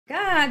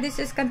This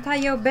is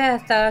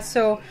Kantayawbeth.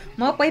 So,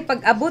 mo pa'y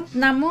pag-abot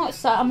na mo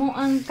sa amo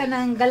ang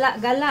kanang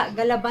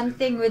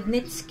galabanting with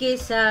Nitski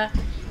sa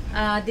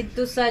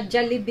dito sa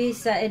Jollibee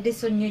sa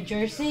Edison, New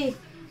Jersey.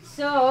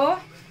 So,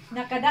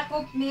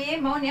 nakadakop mi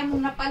mao ni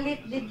among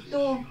napalit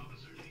dito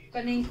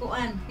kaning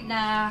kuan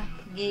na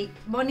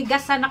mao ni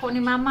gasan ako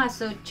ni mama.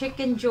 So,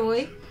 Chicken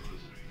Joy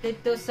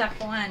dito sa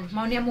kuan.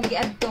 Mao ni among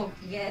giadto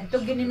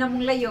gini na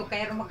mong layo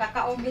kay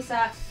makakaon mi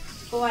sa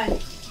kuan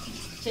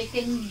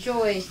Chicken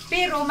Joy.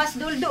 Pero mas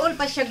dul-duol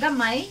pa siya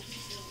gamay.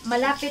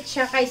 Malapit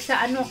siya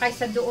kaysa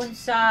kaysa doon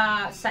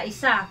sa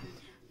isa.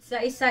 Sa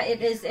isa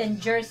it is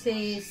in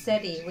Jersey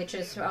City, which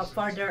is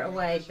farther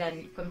away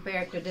than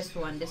compared to this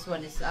one. This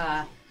one is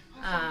a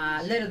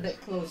little bit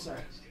closer.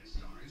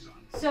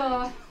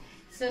 So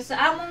sa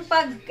among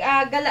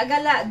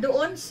pag-gala-gala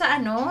doon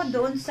sa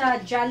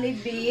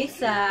Jollibee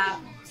sa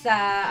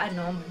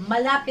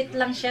malapit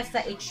lang siya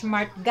sa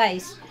H-Mart,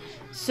 guys.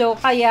 So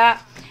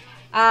kaya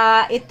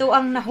ito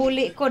ang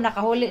nahuli ko.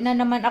 Nakahuli na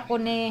naman ako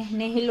ni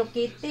Hello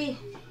Kitty.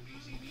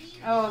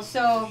 Oh,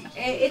 so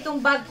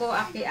itong bag ko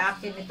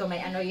akin ito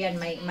may yan,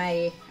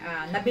 may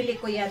nabili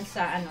ko yan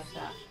sa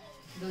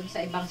doon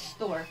sa ibang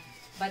store.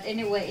 But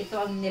anyway, ito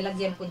ang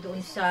nilagyan ko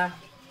doon sa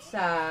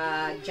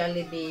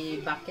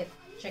Jollibee bucket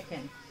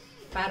chicken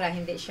para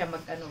hindi siya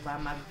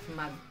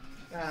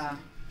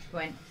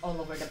went all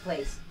over the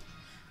place.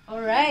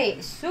 All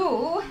right.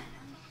 So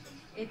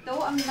ito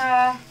ang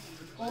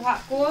nakuha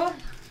ko.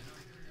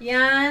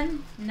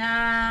 Yan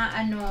na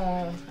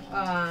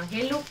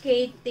Hello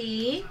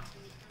Kitty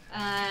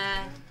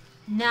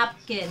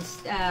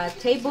napkins,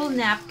 table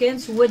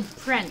napkins with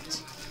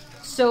print.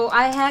 So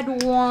I had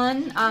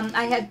one,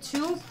 I had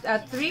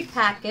three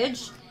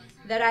package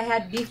that I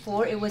had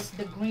before. It was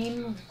the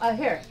green,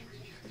 here,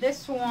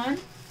 this one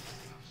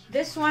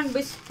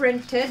was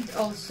printed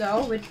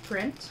also with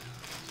print.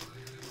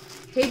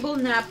 Table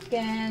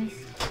napkins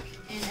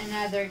and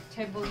another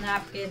table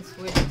napkins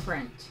with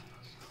print.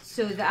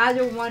 So the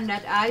other one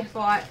that I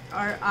bought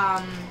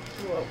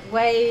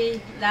way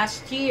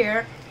last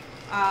year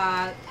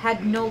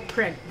had no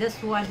print. This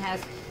one has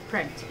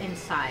print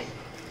inside.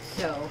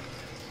 So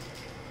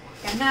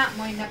kana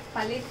mo'y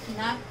nagpalit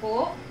na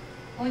ko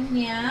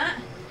unya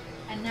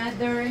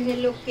another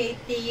Hello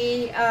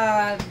Kitty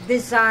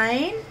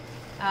design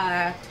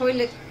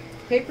toilet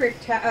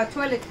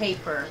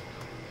paper.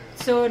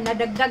 So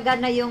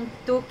nadagdagan na yung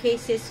 2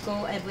 cases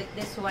ko, and with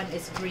this one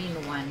is green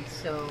one.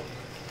 So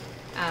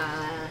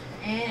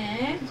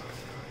and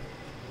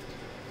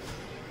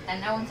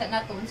tanawon sa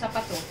nato unsa pa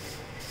to,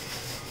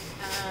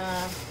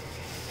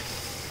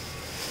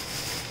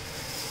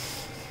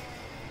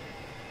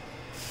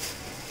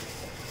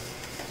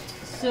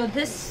 so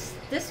this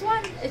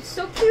one, it's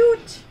so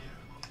cute.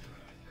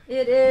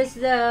 It is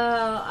the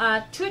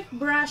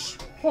toothbrush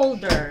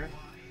holder.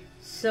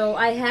 So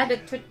I had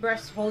a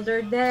toothbrush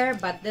holder there,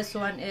 but this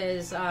one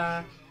is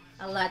a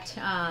lot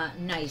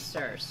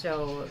nicer.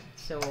 So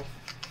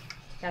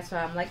that's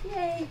why I'm like,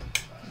 yay,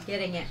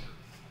 getting it.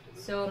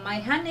 So my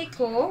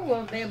Haniko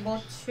will be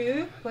able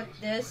to put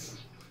this,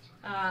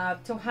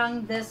 to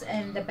hang this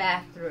in the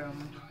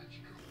bathroom.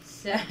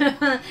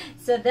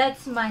 So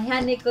that's my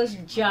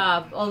Haniko's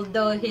job,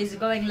 although he's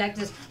going like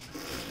this.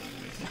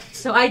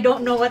 So I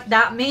don't know what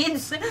that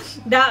means.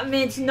 That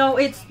means no,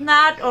 it's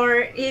not,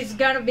 or he's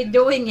gonna be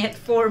doing it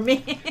for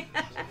me.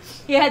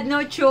 He had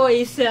no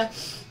choice.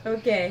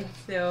 Okay,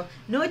 so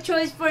no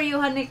choice for you,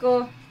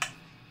 Haniko.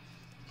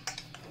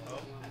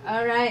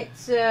 Alright,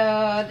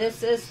 so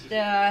this is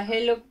the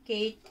Hello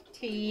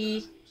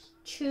Kitty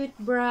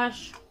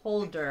toothbrush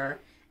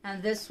holder.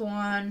 And this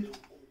one,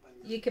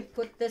 you could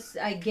put this,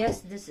 I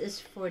guess this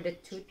is for the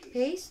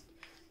toothpaste.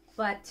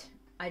 But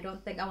I don't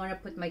think I want to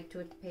put my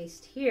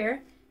toothpaste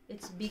here.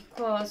 It's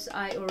because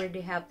I already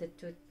have the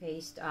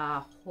toothpaste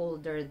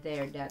holder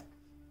there that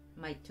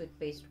my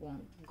toothpaste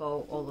won't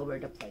go all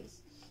over the place.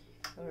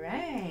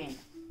 Alright.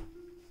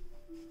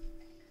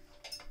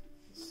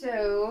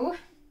 So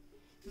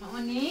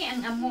mauni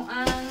ang amo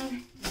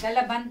ang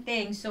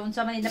galabanteng. So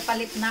unsa man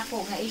napalit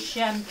nako nga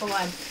Asian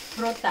kuan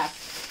prutas.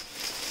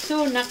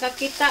 So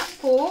nakakita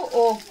ko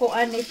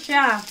kuan ni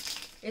siya.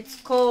 It's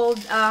called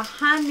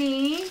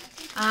honey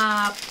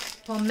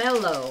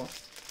pomelo.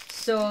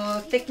 So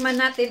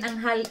tikman natin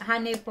ang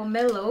honey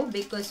pomelo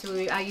because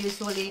I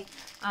usually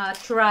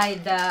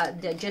try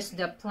just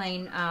the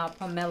plain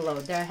pomelo.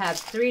 There have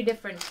 3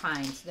 different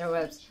kinds.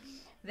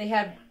 They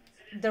have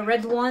the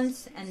red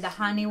ones and the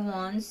honey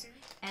ones,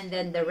 and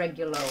then the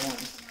regular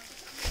ones.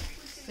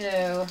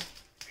 So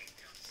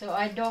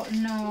I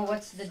don't know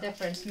what's the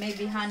difference.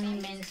 Maybe honey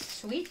means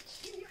sweet.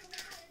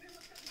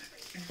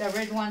 The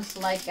red one's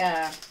like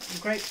a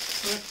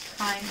grapefruit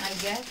kind, I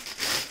guess.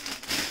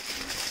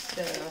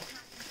 So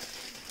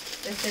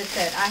this is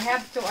it. I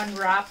have to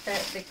unwrap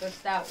it because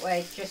that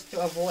way, just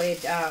to avoid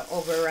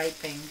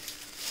overripening.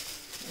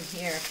 And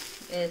here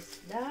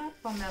is the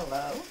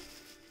pomelo.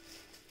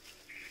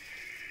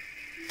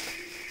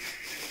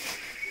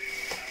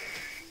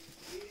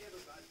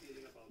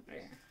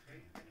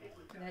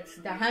 That's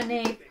the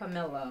honey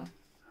pomelo.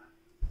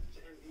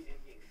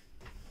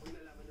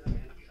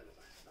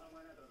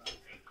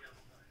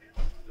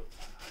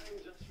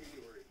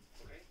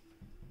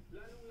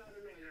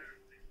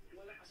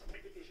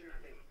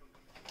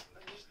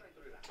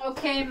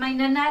 Okay, may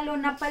nanalo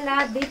na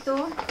pala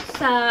dito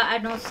sa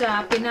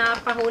sa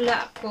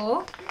pinapahula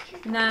ko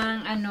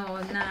ng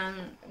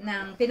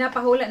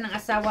pinapahula ng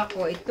asawa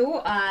ko. Ito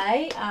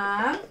ay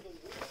ang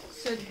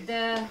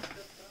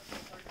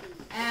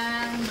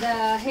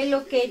the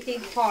Hello Kitty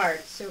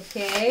hearts.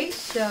 Okay?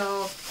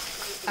 So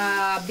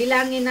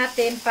bilangin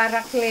natin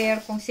para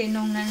clear kung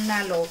sinong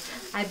nanalo.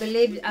 I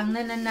believe ang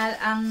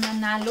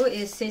nanalo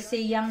is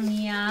Sisi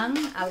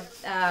Yang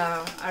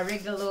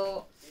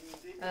Arregalo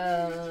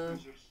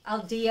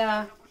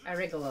Aldea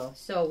Arregalo.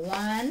 So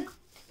 1,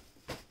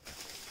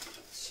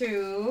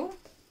 2,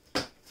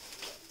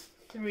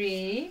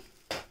 3,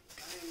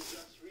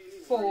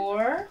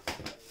 4,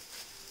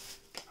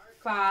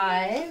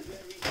 5,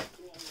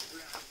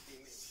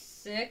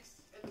 6,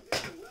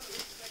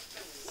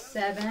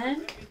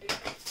 7,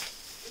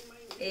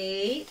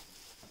 8,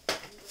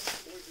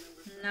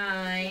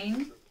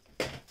 9,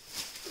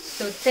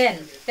 so 10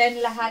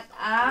 lahat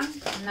ang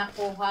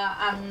nakuha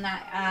ang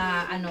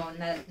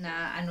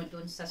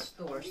dun sa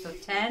store. So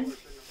 10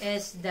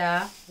 is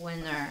the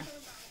winner.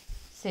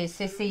 Si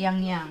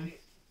Yang.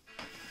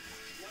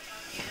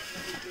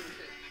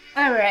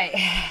 Alright,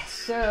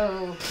 so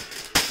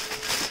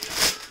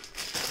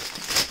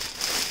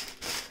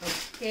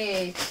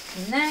okay,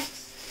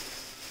 next.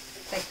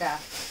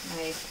 Teka,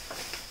 may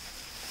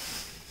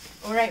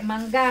alright,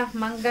 mangga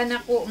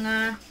na ko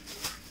nga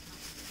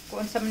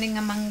kung sa maning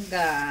nga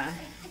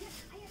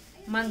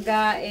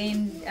mangga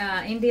and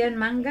Indian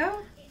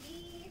mango.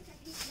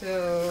 So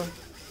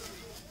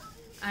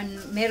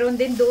meron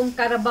din doon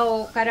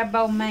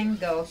Carabao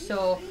mango.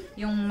 So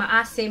yung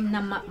maasim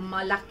na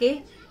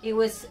malaki, it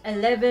was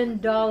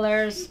 $11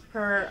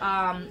 per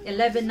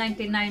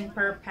 $11.99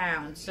 per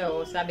pound.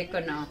 So sabi ko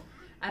no,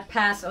 I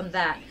pass on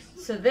that.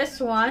 So this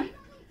one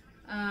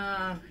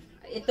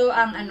ito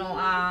ang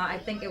I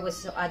think it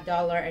was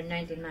 $1.99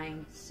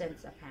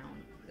 a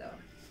pound. So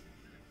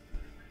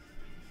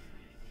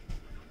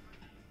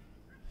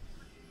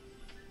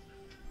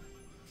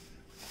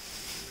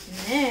and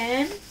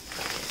then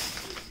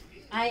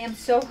I am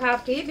so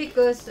happy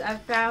because I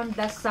found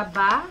the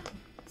Saba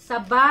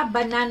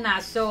banana.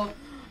 So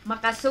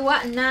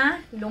makasuwa na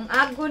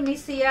lungago ni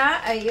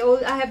siya.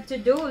 All I have to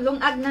do,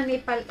 lungag na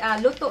ni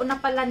luto na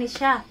pala ni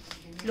siya.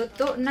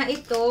 Luto na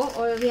ito.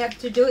 All we have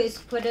to do is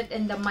put it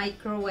in the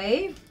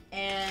microwave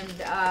and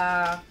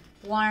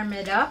warm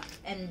it up.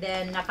 And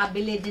then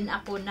nakabili din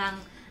ako ng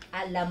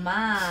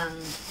alamang.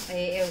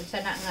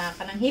 Sana nga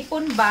kanang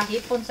hipon ba?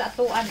 Hipon sa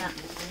atuan na.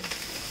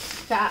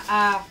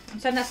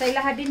 Sana sa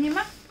ilaha din ni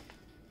ma?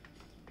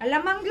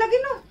 Alamang lagi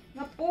no.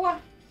 Mapuwa.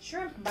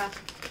 Shrimp ba?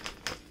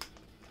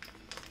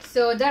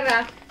 So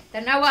dara,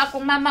 tanawa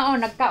akong mama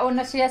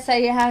nagkaon na siya sa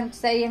iyang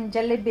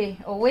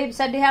Jollibee. Wave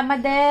sa diha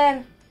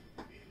mader.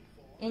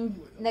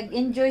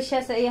 Nag-enjoy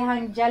siya sa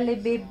iyang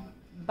Jollibee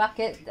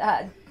bucket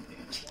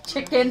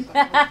chicken.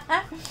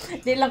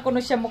 Di lang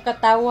kuno siya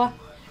mukatawa.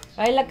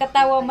 Ay lang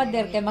katawa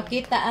mader kay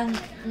makita ang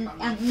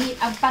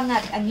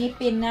pangad, ang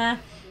ngipin na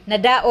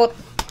nadaot.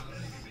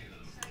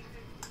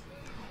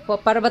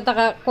 Para ba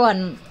ta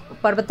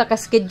ka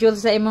schedule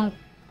sa imong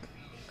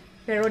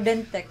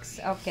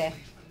periodontics. Okay.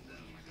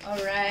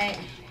 Alright.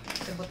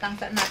 So, butang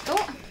sa na to.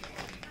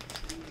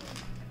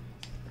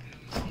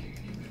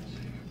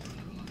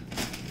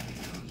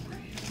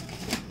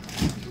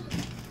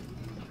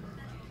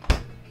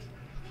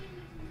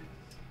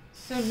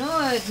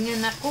 Sunod nga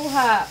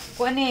nakuha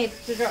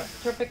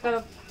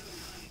tropical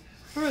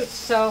fruits.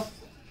 So,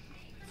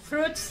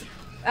 fruits,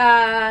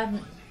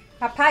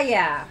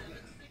 papaya.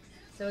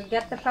 So we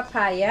got the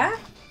papaya,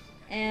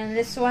 and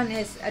this one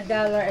is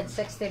 $1.69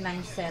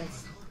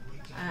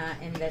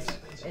 in this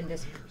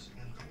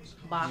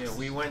box. Yeah,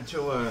 we went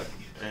to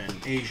an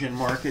Asian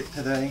market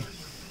today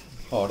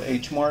called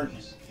H Mart,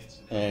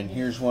 and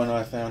here's one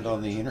I found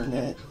on the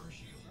internet.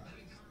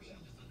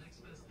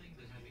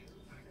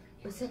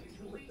 Was it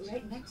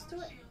right next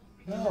to it?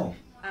 No.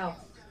 Oh.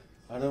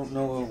 I don't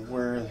know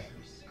where.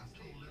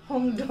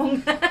 Hongdong.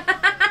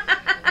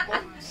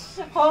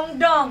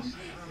 Hongdong.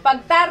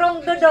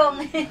 Pagtarong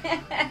dodong.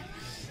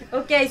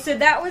 Okay, so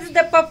that was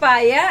the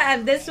papaya,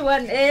 and this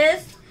one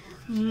is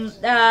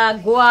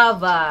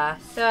guava.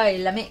 So,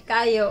 lami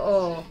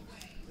kayo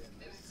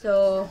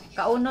So,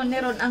 kauno ni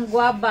ron ang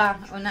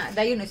guava.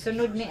 Dayon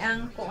sunod ni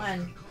ang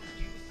kuan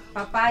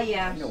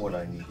papaya. You know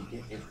what I need to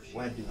get?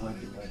 Wadu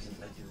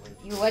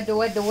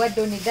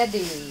ni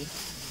daddy.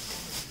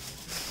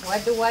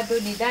 Wadu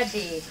ni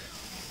daddy.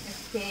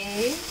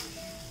 Okay.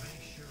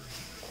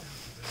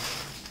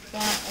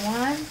 That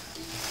one.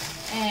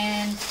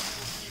 And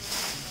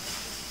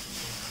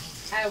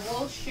I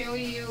will show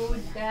you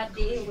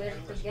daddy where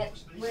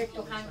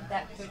to hang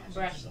that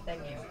toothbrush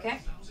thingy,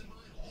 okay?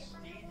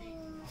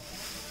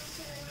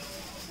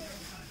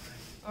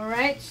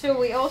 Alright, so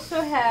we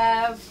also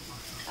have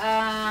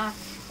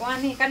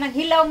kanang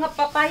hilaw nga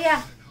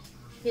papaya.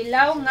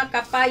 Hilaw nga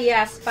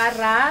kapayas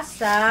para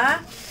sa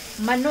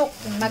manok,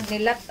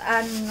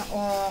 magnilatan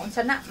o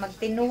unsa na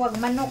magtinuwag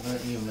manok.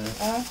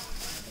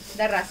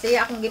 Dara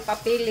siya akong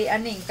gipapili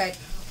aning kay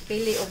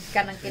pili og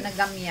kanang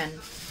kinagamyan.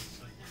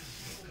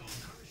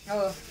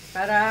 Oh,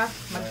 para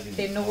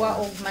magtinuwa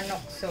og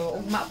manok. So,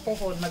 ugma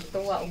pohon,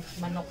 magtuwa og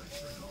manok.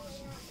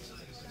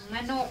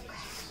 Manok.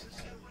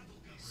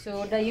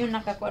 So, dayon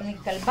nakakuha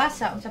ng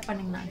kalbasa. Unsa pa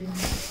ning natin?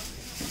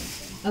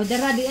 Oh,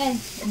 dara di ay.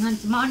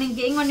 Mao ning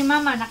giingon ni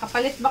mama,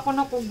 nakapalit ba ko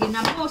kog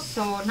ginamos.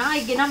 So,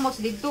 naay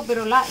ginamos dito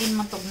pero lain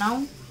man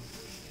tugnaw.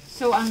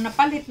 So, ang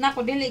napalit na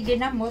ko dili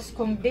ginamos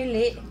kung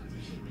dili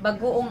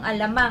bagoong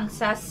alamang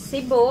sa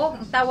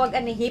Cebu, ang tawag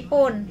ani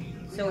hipon.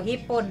 So,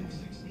 hipon.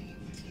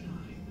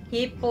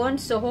 Hipon.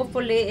 So,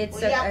 hopefully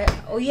it's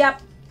uyap.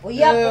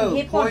 Uyap ang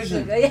hipon.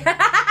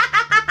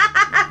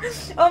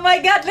 Oh my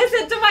God,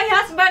 listen to my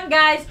husband,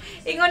 guys.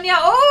 Ingon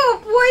niya, oh,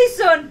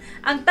 poison.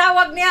 Ang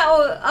tawag niya,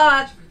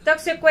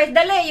 toxic waste.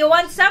 Dali, you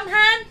want some,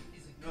 Han?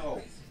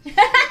 No.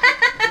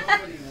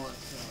 Nobody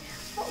wants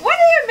some. What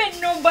do you mean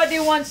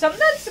nobody wants some?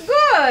 That's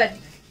good.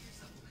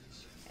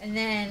 And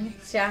then,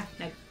 siya,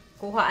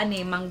 nagkuha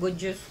ani mango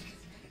juice.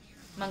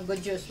 Mango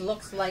juice.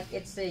 Looks like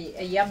it's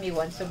a yummy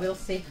one. So, we'll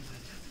see.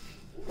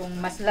 Kung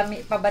mas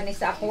lami pa ba ni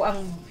sa ako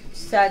ang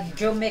sa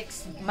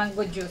Jomix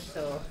mango juice.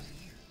 So,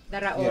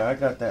 yeah, I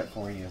got that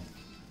for you.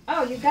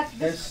 Oh, you got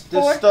this.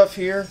 This stuff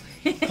here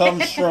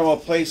comes from a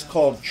place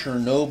called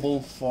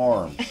Chernobyl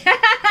Farm.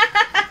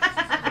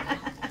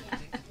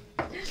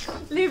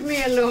 Leave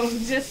me alone.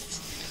 Just,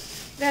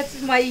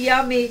 that's my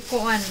yummy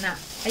kuan na.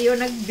 Ayo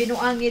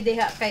nagbinuangi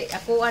diha kay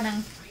ako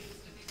anang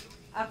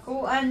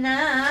nga.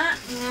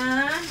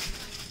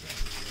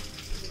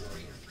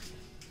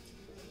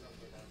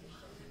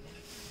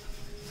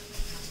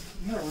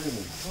 I'm not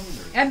really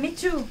hungry. Me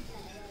too.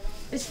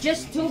 It's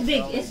just too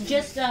big. It's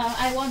just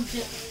I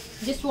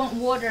just want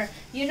water.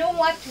 You know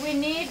what we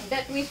need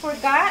that we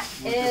forgot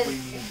is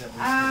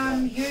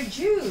your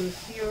juice.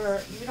 You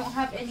don't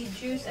have any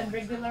juice and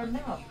regular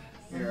milk.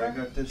 Here, I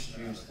got this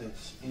juice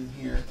that's in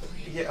here.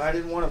 Yeah, I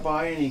didn't want to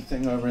buy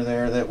anything over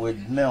there that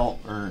would melt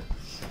or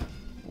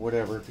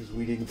whatever because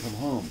we didn't come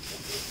home.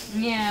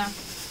 Yeah.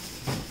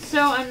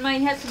 So, and my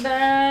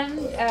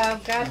husband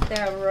got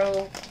the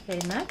raw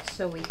peanuts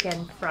so we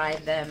can fry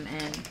them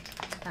and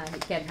he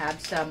can have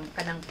some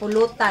kanang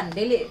pulutan.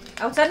 Dili.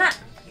 Oh, sana.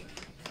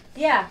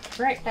 Yeah,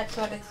 right. That's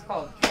what it's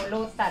called.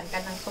 Pulutan.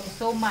 Kanang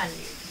sumsuman.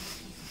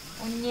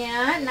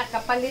 Unya,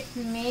 nakapalit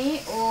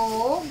mi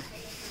og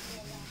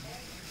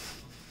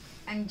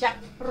ang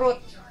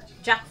jackfruit.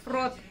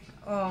 Jackfruit.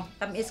 Oh,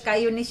 tamis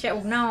kayo ni siya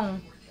og naong.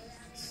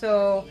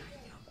 So,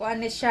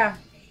 kuan ni siya.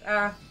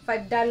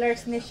 $5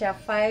 ni siya.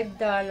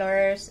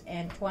 $5.27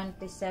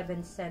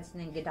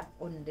 ning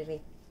gidakon diri.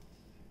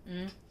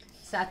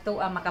 Sa ato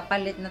ang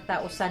makapalit na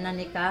ta usana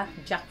ni ka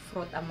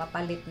jackfruit ang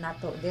mapalit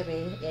nato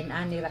diri and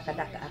ani ra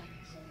kadaka.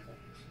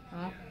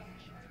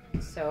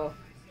 So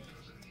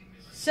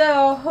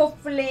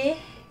hopefully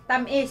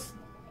tamis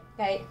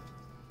kay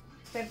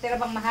pero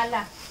bang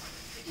mahala.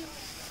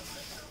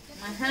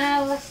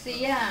 Mahal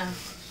siya.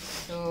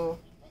 So,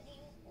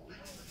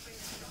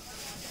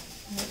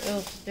 what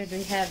else did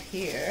we have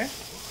here?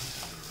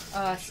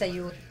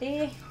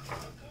 Sayote,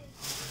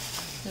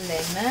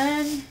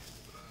 lemon,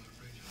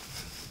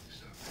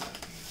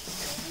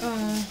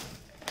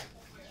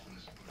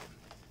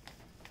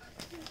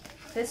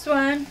 this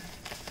one,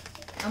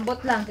 ambot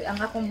lang. Ang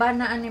akong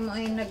bana ani mo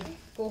ay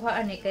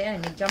nagkuha ani kaya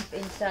ni jump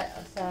in sa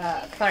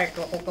cart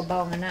ko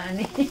kabaw nga na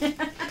ani.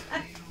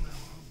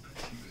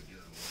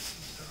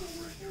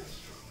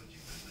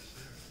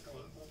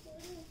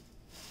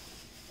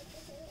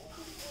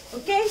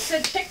 Okay, so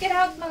check it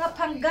out mga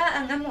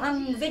pangga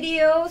ang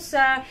video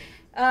sa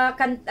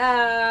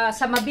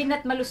sa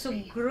Mabinat Malusog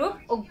group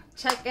o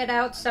check it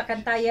out sa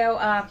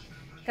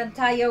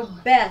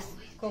Kantayawbeth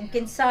kung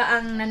kinsa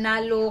ang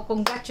nanalo.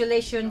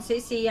 Congratulations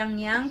si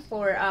Yang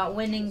for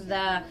winning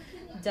the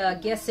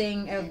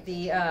guessing of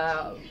the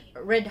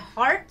red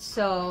heart.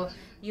 So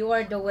you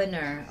are the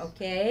winner,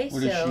 okay?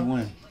 What did she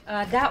win?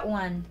 That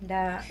one,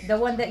 the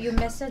one that you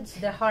messaged,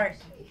 the heart.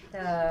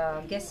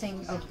 The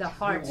guessing of the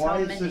hearts.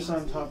 Why is this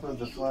on top of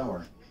the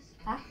flour?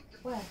 Huh?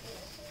 What?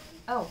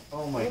 Oh.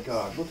 Oh my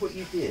God! Look what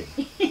you did.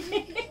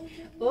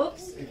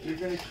 Oops. If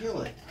you're gonna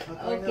kill it.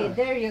 Okay,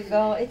 there you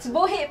go. It's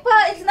buhi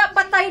pa. It's not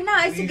patay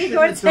na. You should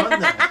have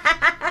done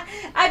that.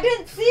 I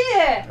didn't see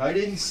it. I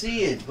didn't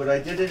see it, but I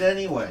did it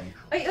anyway.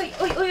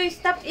 Oy,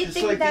 stop eating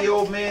Just like that. the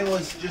old man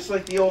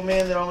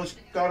that almost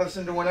got us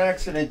into an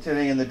accident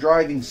today in the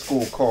driving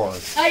school car.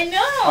 I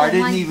know. I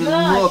didn't even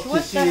look to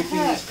What see the if he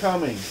heck? was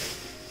coming.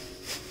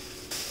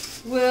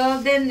 Well,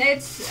 then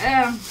it's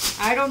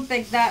I don't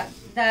think that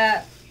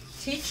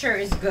teacher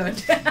is good.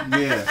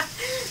 Yeah.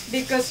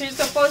 Because you're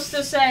supposed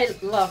to say,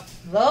 look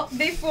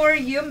before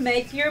you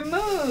make your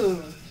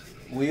move.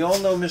 We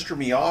all know Mr.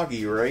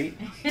 Miyagi, right?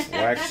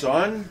 Wax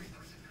on,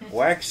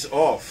 wax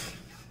off.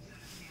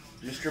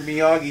 Mr.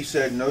 Miyagi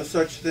said, no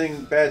such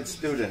thing bad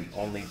student,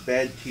 only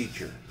bad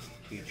teacher.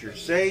 Teacher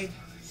say,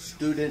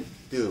 student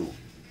do.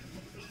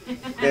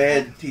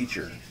 Bad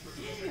teacher.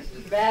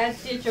 Bad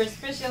teacher,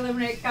 especially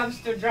when it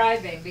comes to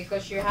driving,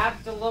 because you have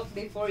to look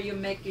before you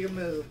make your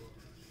move.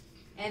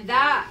 And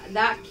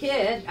that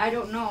kid, I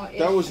don't know.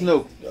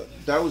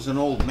 That was an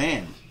old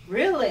man.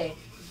 Really?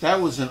 That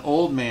was an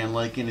old man,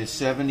 like in his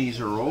 70s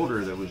or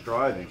older, that was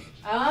driving.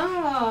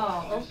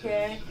 Oh,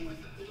 okay.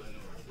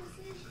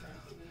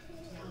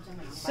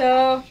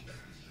 So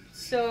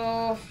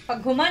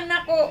pag human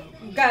nako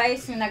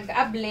guys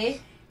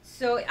nag-able,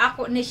 so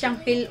ako ni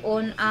siyang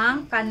pilon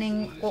ang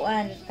kaning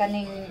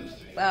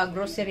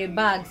grocery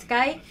bags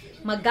kay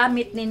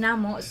magamit ni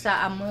namo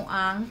sa amo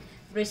ang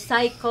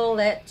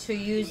recycle it to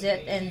use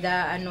it in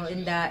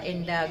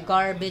the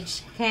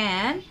garbage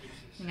can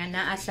nga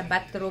naa sa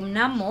bathroom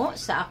namo,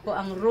 sa ako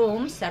ang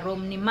room, sa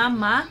room ni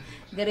mama,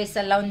 diri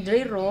sa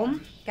laundry room,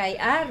 kay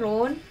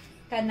aron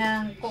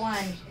kanang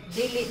kuan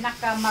dili na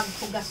ka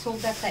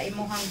maghugas-hugas sa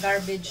imuhang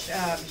garbage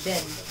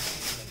bin.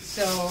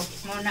 So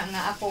mo na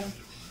nga akong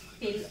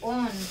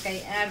pilon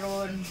kay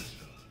aron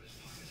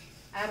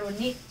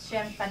neat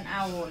siyang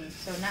tan-awon.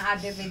 So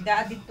naa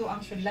dito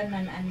ang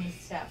sudlanan ani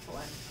sa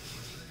kuan.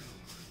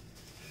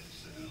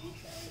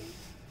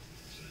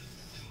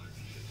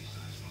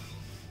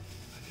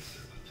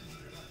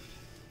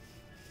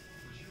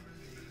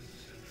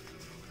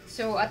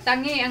 So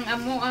atangi ang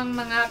amo ang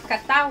mga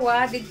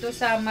katawa dito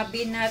sa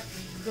Mabinat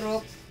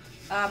group,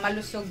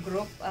 Malusog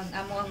group, ang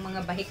amo ang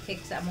mga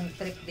bahikhik sa among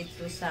trip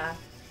dito sa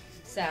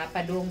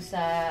padung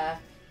sa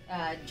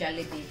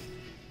Jollibee.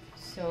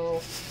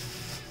 So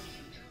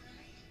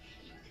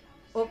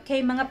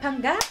okay mga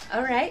pangga,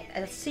 all right,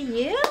 I'll see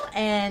you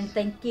and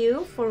thank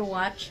you for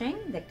watching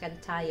the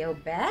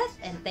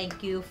Kantayawbeth and thank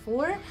you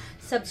for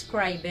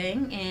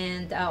subscribing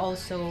and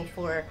also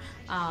for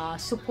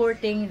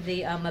supporting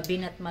the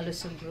Mabinat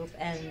Malusog group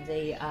and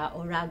the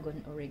Oregon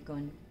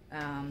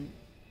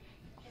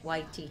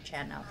YT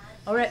channel.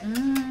 All right,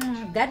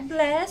 God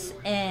bless,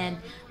 and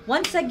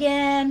once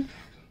again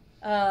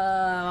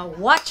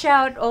watch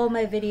out all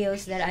my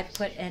videos that I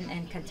put in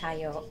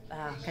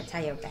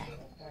Kantayawbeth.